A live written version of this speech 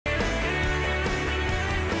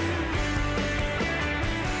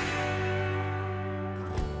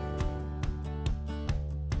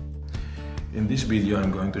In this video,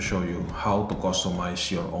 I'm going to show you how to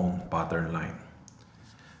customize your own pattern line.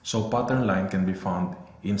 So pattern line can be found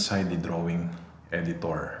inside the drawing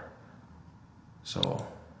editor. So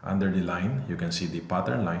under the line, you can see the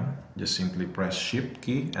pattern line. Just simply press Shift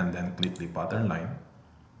key and then click the pattern line.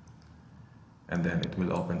 And then it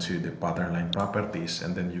will open to you the pattern line properties,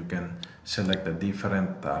 and then you can select a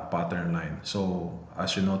different pattern line. So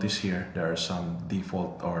as you notice here, there are some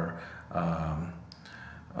default or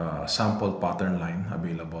sample pattern line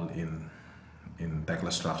available in Tekla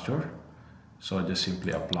structure. So just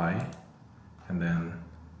simply apply and then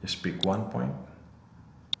just pick 1 point,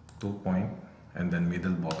 2 point, and then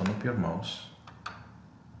middle button of your mouse,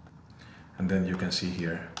 and then you can see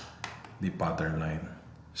here the pattern line.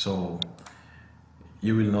 So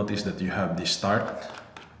you will notice that you have the start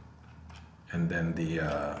and then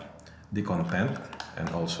the content, and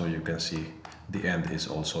also you can see the end is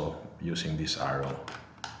also using this arrow.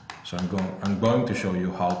 So I'm going to show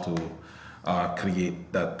you how to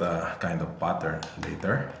create that kind of pattern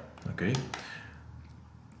later. Okay.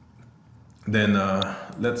 Then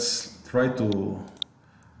let's try to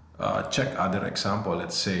check other example.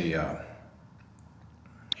 Let's say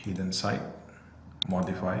hidden site,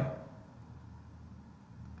 modify.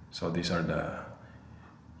 So these are the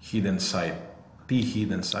hidden site,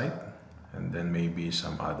 hidden site, and then maybe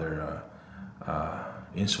some other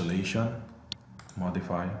insulation,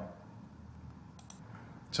 modify.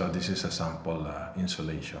 So this is a sample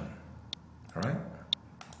insulation. All right.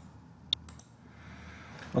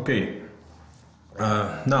 Okay.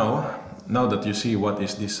 Now that you see what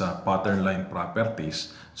is this pattern line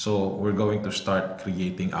properties, so we're going to start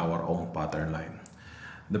creating our own pattern line.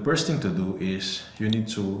 The first thing to do is you need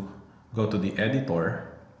to go to the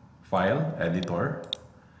editor, file, editor,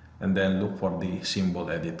 and then look for the symbol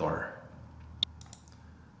editor.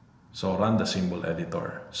 So run the symbol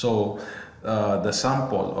editor. So the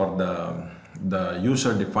sample or the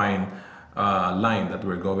user-defined line that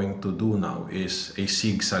we're going to do now is a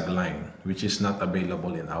zigzag line, which is not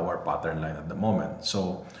available in our pattern line at the moment.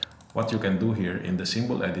 So what you can do here in the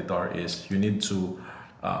symbol editor is you need to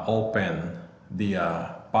open the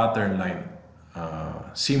pattern line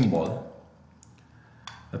symbol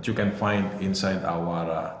that you can find inside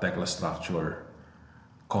our Tekla structure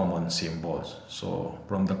common symbols. So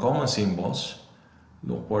from the common symbols,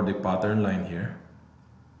 look for the pattern line here.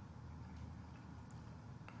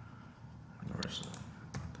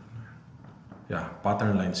 Yeah,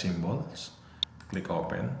 pattern line symbols. Click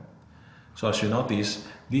open. So as you notice,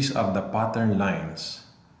 these are the pattern lines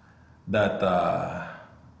that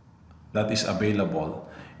that is available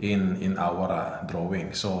in our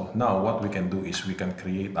drawing. So now what we can do is we can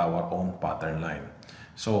create our own pattern line.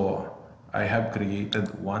 So I have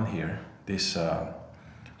created one here, this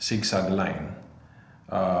zigzag line,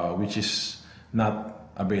 which is not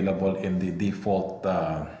available in the default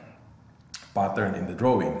pattern in the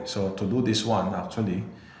drawing. So to do this one, actually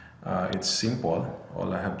it's simple.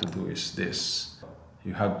 All I have to do is this.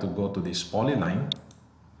 You have to go to this polyline,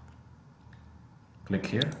 click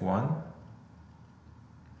here, 1,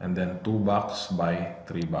 and then 2 box by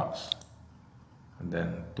 3 box, and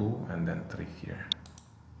then 2 and then 3 here.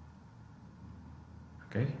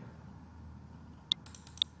 Okay,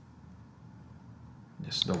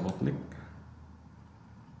 just double click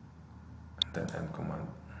and then end command.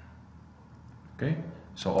 Okay,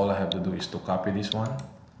 so all I have to do is to copy this one,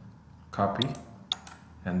 copy,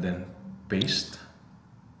 and then paste,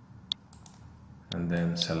 and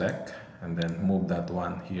then select, and then move that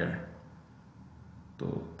one here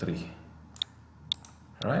to 3.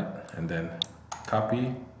 All right, and then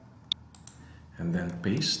copy, and then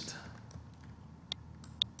paste.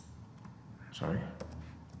 Sorry,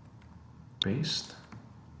 paste,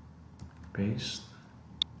 paste,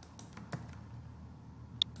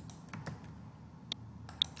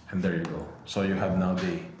 and there you go. So you have now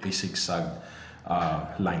a zigzag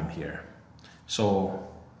line here. So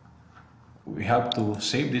we have to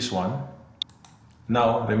save this one.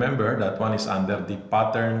 Now remember that one is under the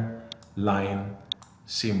pattern line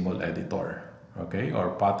symbol editor, okay,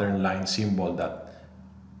 or pattern line symbol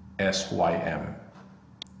 .sym.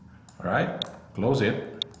 All right, close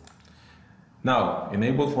it. Now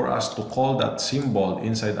enable for us to call that symbol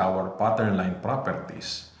inside our pattern line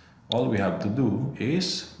properties. All we have to do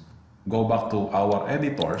is go back to our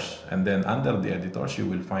editors, and then under the editors you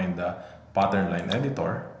will find the pattern line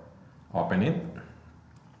editor. Open it.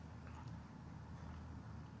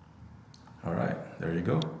 All right, there you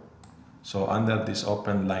go. So under this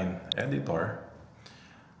open line editor,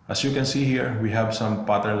 as you can see here, we have some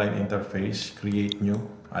pattern line interface, create new.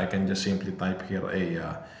 I can just simply type here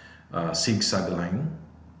a zigzag line.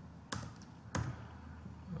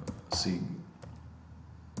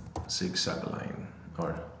 zigzag line,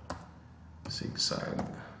 or zigzag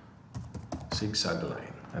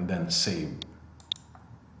line, and then save.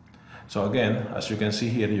 So again, as you can see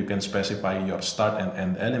here, you can specify your start and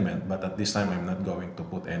end element, but at this time I'm not going to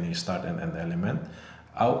put any start and end element.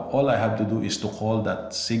 All I have to do is to call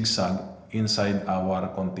that zigzag inside our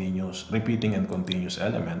continuous, repeating and continuous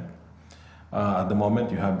element. At the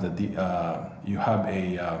moment, you have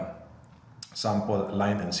a sample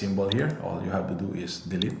line and symbol here. All you have to do is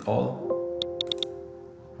delete all.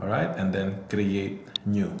 All right, and then create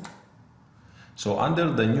new. So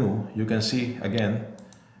under the new, you can see again,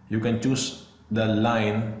 you can choose the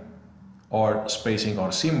line or spacing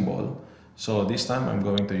or symbol. So this time I'm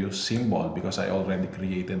going to use symbol because I already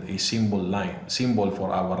created a symbol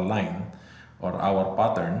for our line or our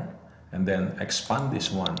pattern, and then expand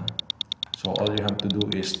this one. So all you have to do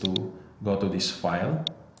is to go to this file,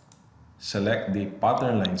 select the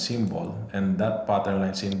pattern line symbol, and that pattern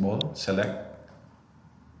line symbol select,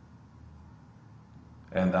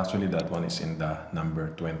 and actually that one is in the number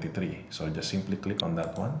 23. So just simply click on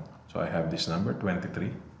that one. So I have this number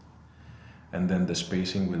 23, and then the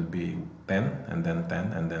spacing will be 10, and then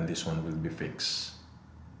 10, and then this one will be fixed.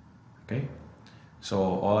 Okay,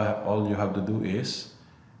 so all you have to do is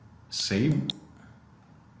save,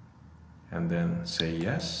 and then say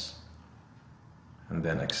yes, and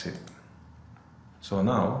then exit. So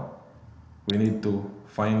now we need to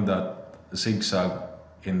find that zigzag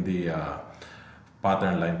in the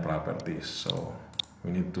pattern line properties. So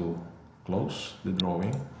we need to close the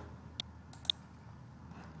drawing,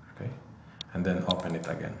 okay, and then open it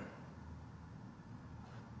again.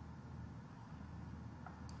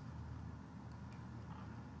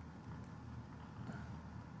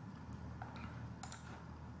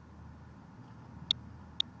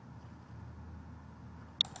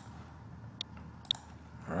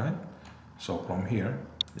 Alright, so from here,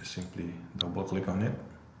 just simply double click on it,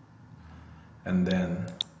 and then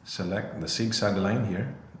select the zigzag line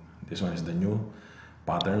here. This one is the new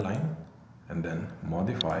pattern line, and then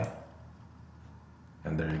modify,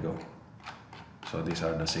 and there you go. So these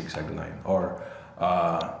are the zigzag line. Or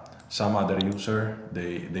some other user,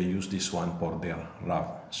 they use this one for their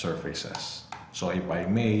rough surfaces. So if I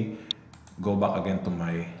may go back again to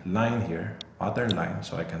my line here, pattern line,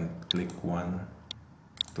 so I can click 1,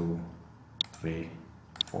 2, 3,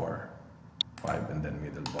 4, 5, and then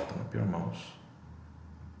middle button of your mouse,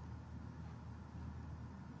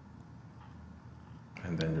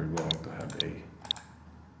 and then you're going to have a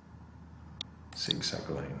zigzag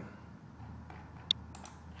line.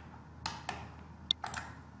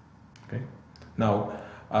 Okay, now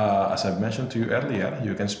as I've mentioned to you earlier,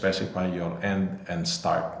 you can specify your end and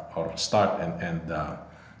start, or start and end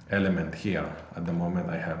element here. At the moment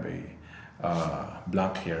I have a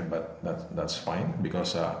blank here, but that's fine,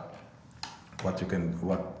 because what you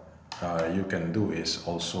can do is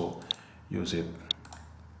also use it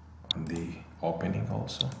on the opening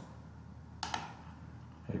also,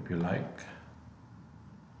 if you like.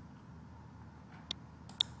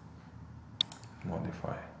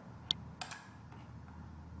 Modify.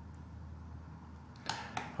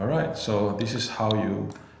 Alright, so this is how you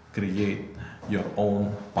create your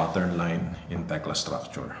own pattern line in Tekla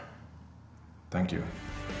Structure. Thank you.